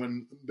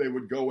 when they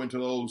would go into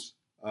those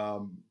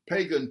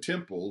pagan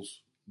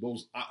temples,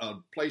 those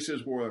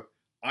places where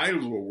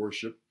idols were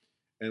worshipped,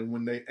 and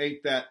when they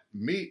ate that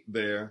meat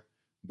there,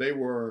 they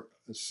were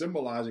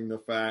symbolizing the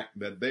fact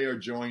that they are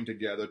joined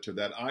together to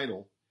that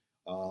idol,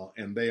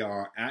 and they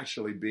are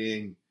actually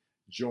being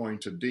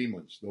joined to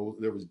demons.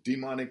 There was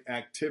demonic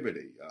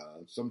activity.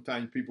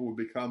 Sometimes people would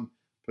become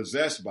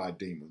possessed by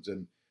demons,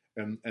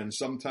 and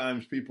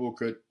sometimes people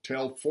could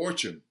tell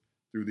fortune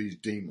through these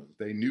demons.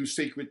 They knew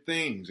secret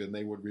things, and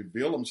they would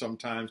reveal them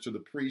sometimes to the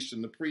priests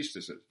and the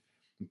priestesses.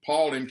 And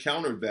Paul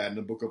encountered that in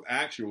the book of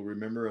Acts. You'll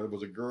remember there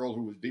was a girl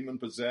who was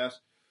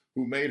demon-possessed,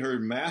 who made her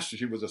master,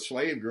 she was a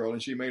slave girl,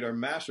 and she made her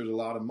masters a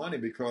lot of money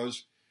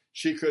because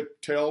she could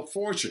tell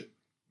fortune.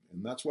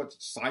 And that's what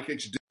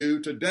psychics do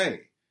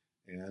today.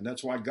 And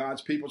that's why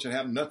God's people should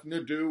have nothing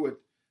to do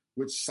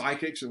with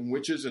psychics and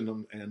witches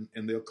and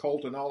the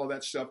occult and all of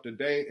that stuff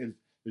today. And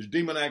there's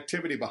demon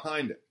activity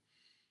behind it.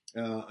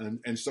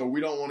 And so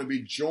we don't want to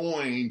be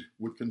joined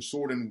with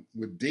consorting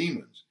with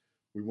demons.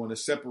 We want to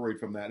separate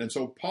from that. And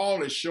so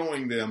Paul is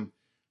showing them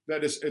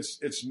that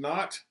it's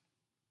not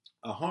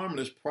a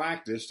harmless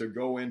practice to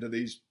go into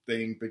these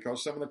things,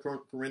 because some of the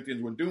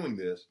Corinthians were doing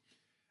this,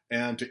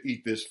 and to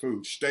eat this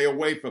food. Stay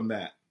away from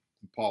that,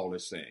 Paul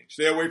is saying.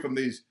 Stay away from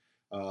these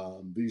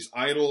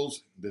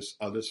idols, this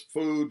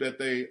food that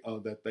they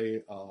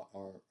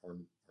are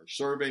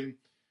serving,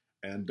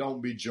 and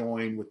don't be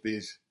joined with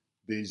these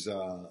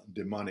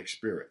demonic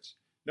spirits.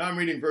 Now I'm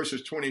reading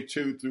verses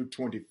 22 through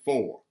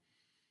 24.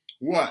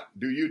 What?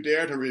 Do you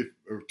dare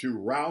to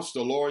rouse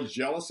the Lord's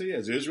jealousy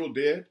as Israel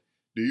did?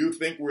 Do you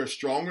think we're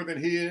stronger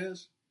than he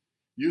is?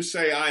 You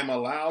say I am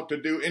allowed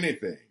to do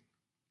anything,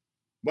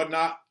 but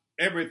not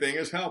everything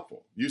is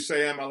helpful. You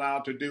say I'm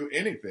allowed to do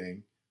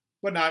anything,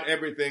 but not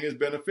everything is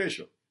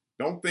beneficial.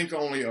 Don't think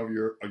only of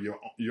your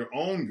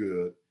own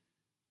good.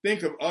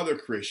 Think of other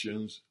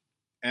Christians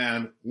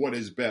and what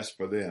is best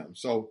for them.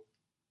 So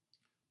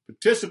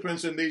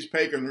participants in these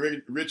pagan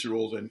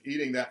rituals and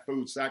eating that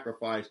food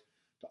sacrificed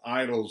to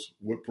idols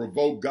would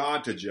provoke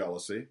God to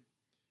jealousy,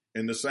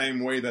 in the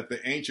same way that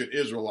the ancient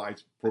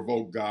Israelites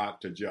provoked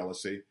God to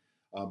jealousy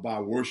by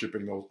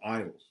worshiping those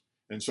idols.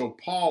 And so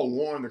Paul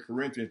warned the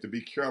Corinthians to be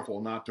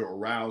careful not to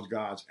arouse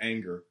God's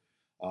anger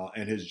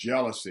and his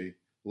jealousy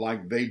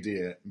like they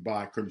did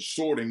by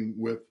consorting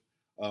with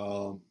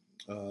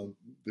the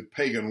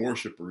pagan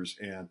worshipers,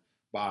 and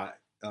by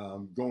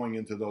going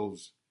into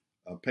those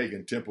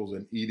pagan temples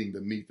and eating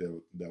the meat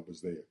that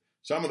was there.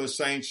 Some of the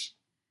saints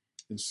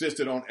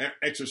insisted on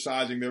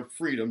exercising their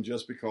freedom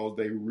just because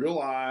they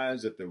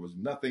realized that there was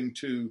nothing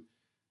to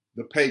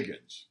the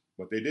pagans,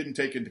 but they didn't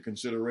take into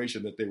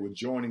consideration that they were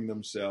joining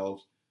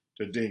themselves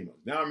to demons.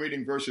 Now I'm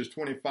reading verses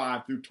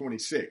 25 through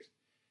 26.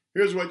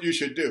 Here's what you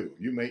should do.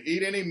 You may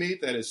eat any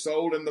meat that is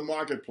sold in the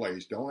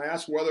marketplace. Don't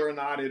ask whether or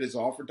not it is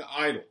offered to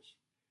idols,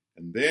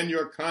 and then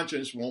your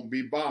conscience won't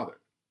be bothered.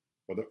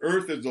 For the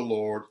earth is the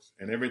Lord's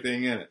and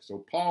everything in it.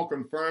 So Paul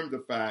confirmed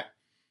the fact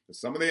that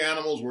some of the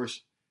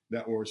animals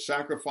that were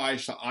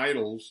sacrificed to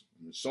idols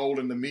and sold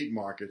in the meat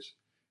markets,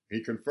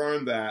 he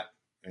confirmed that,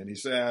 and he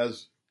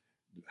says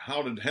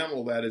how to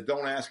handle that is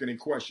don't ask any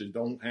questions.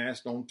 Don't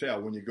ask, don't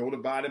tell. When you go to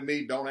buy the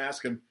meat, don't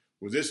ask him,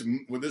 was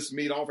this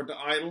meat offered to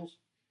idols?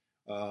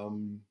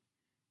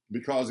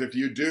 Because if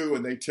you do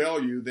and they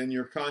tell you, then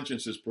your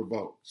conscience is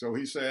provoked. So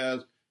he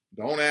says,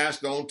 don't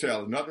ask, don't tell.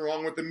 There's nothing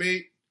wrong with the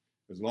meat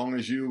as long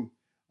as you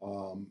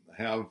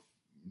have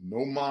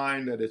no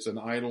mind that it's an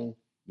idol,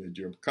 that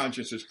your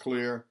conscience is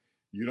clear.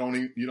 You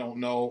don't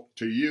know.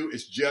 To you,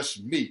 it's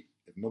just meat.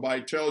 If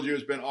nobody tells you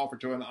it's been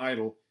offered to an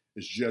idol,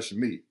 it's just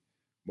meat.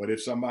 But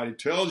if somebody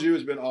tells you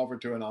it's been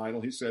offered to an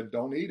idol, he said,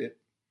 don't eat it.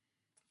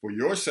 For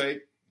your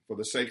sake, for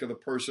the sake of the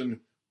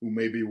person who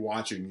may be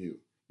watching you.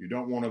 You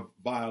don't want to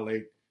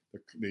violate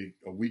the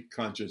weak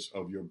conscience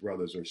of your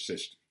brothers or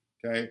sisters.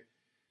 Okay?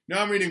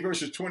 Now I'm reading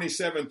verses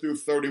 27 through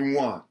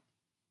 31.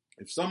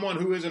 If someone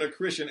who isn't a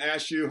Christian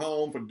asks you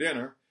home for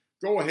dinner,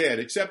 go ahead,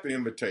 accept the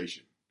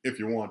invitation if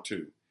you want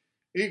to.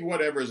 Eat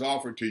whatever is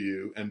offered to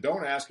you, and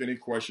don't ask any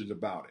questions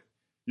about it.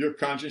 Your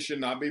conscience should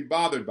not be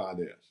bothered by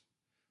this.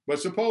 But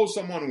suppose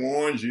someone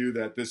warns you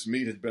that this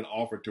meat has been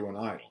offered to an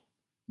idol.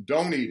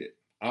 Don't eat it,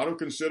 out of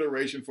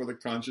consideration for the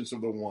conscience of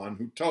the one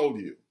who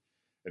told you.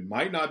 It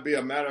might not be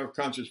a matter of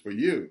conscience for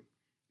you,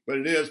 but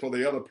it is for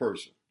the other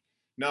person.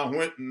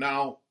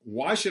 Now,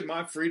 why should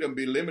my freedom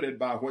be limited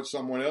by what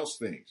someone else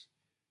thinks?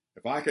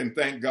 If I can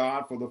thank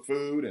God for the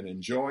food and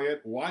enjoy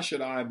it, why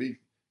should I be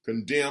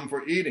condemned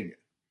for eating it?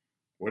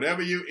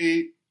 Whatever you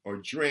eat or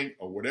drink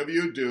or whatever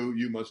you do,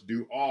 you must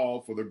do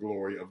all for the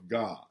glory of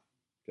God.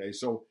 Okay,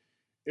 so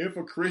if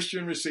a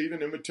Christian received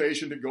an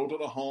invitation to go to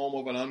the home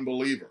of an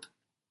unbeliever,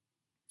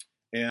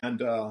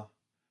 and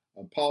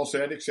Paul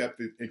said, accept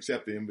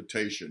the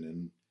invitation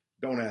and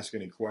don't ask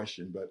any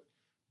question, but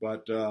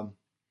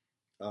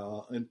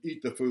and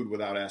eat the food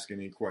without asking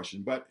any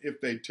question. But if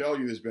they tell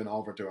you it's been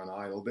offered to an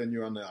idol, then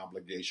you're under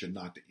obligation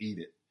not to eat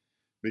it.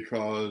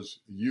 because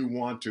you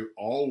want to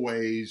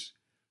always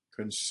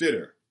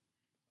consider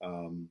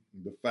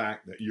the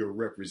fact that you're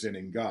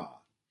representing God,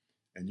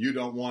 and you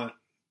don't want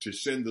to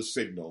send the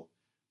signal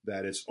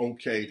that it's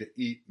okay to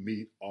eat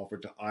meat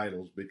offered to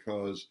idols,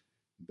 because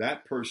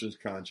that person's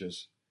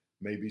conscience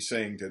may be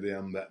saying to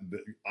them that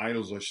the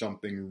idols are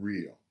something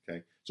real.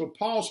 Okay, so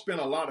Paul spent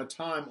a lot of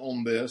time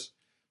on this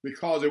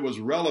because it was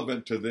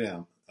relevant to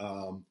them.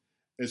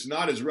 It's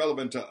not as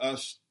relevant to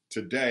us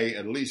today,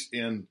 at least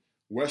in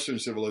Western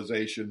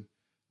civilization,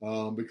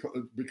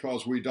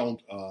 because we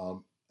don't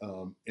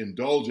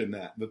indulge in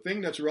that. The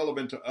thing that's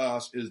relevant to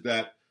us is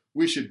that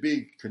we should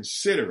be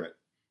considerate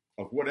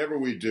of whatever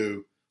we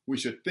do. We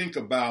should think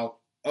about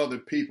other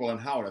people and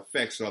how it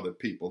affects other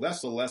people.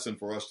 That's the lesson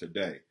for us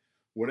today.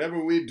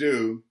 Whatever we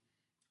do,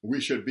 we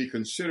should be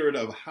considerate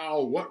of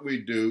how what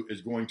we do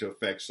is going to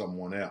affect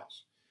someone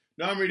else.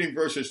 Now I'm reading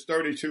verses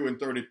 32 and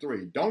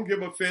 33. Don't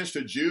give offense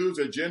to Jews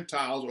or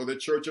Gentiles or the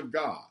church of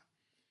God.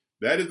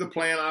 That is the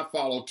plan I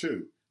follow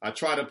too. I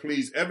try to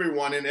please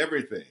everyone in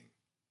everything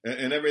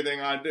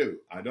I do.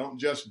 I don't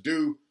just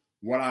do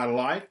what I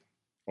like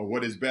or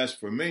what is best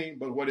for me,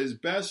 but what is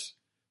best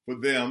for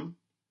them,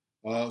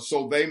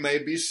 so they may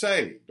be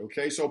saved.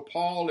 Okay, so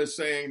Paul is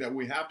saying that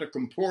we have to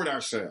comport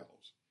ourselves.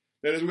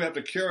 That is, we have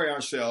to carry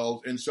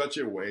ourselves in such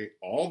a way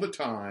all the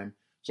time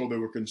so that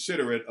we're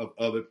considerate of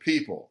other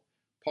people.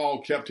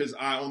 Paul kept his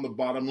eye on the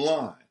bottom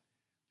line.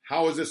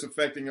 How is this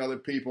affecting other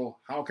people?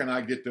 How can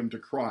I get them to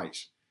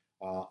Christ?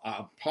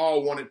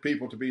 Paul wanted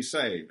people to be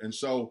saved. And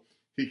so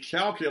he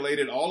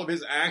calculated all of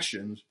his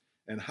actions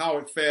and how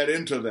it fed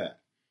into that.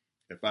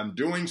 If I'm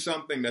doing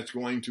something that's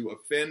going to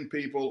offend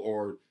people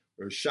or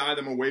shy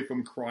them away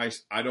from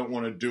Christ, I don't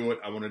want to do it.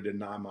 I want to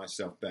deny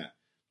myself that.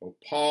 So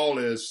Paul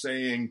is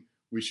saying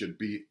we should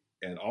be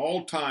at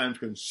all times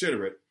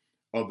considerate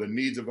of the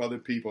needs of other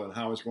people and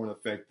how it's going to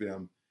affect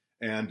them,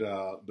 and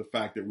the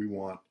fact that we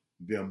want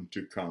them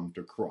to come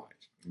to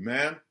Christ.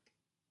 Amen?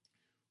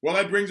 Well,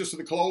 that brings us to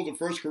the close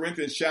of 1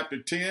 Corinthians chapter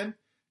 10.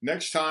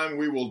 Next time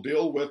we will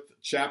deal with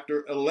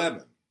chapter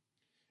 11.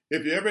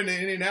 If you're ever in the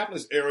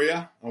Indianapolis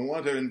area, I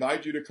want to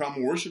invite you to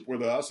come worship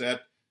with us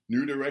at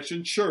New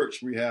Direction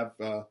Church. We have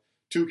 2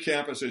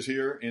 campuses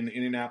here in the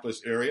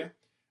Indianapolis area,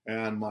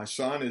 and my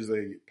son is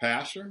the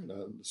pastor,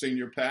 the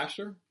senior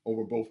pastor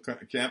over both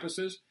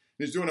campuses.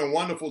 He's doing a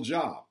wonderful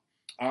job.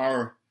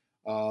 Our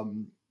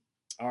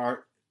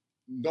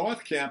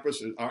North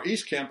Campus, our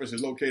East Campus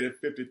is located at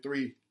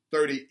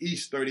 5330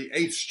 East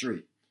 38th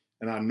Street,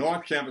 and our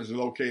North Campus is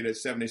located at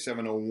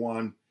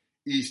 7701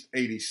 East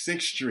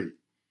 86th Street.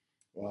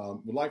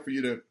 We'd like for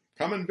you to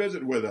come and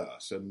visit with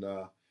us and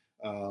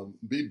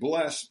be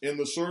blessed in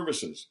the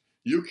services.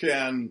 You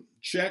can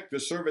check the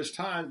service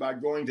time by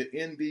going to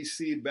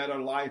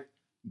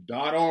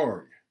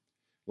ndcbetterlife.org. I'd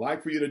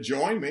like for you to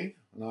join me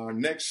in our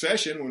next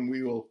session when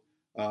we will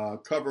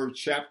cover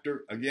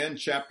chapter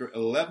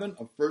 11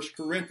 of 1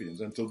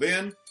 Corinthians. Until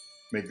then,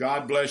 may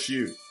God bless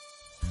you.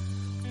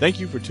 Thank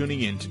you for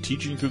tuning in to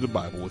Teaching Through the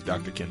Bible with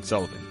Dr. Ken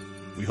Sullivan.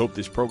 We hope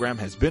this program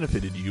has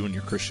benefited you in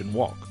your Christian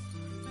walk.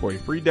 For a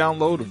free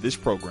download of this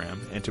program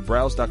and to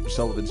browse Dr.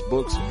 Sullivan's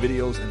books,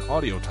 videos, and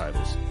audio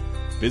titles,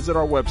 visit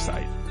our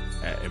website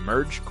at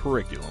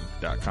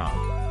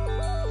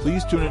emergecurriculum.com.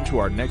 Please tune into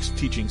our next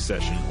teaching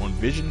session on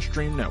Vision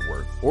Stream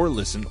Network or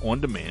listen on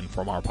demand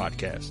from our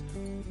podcast.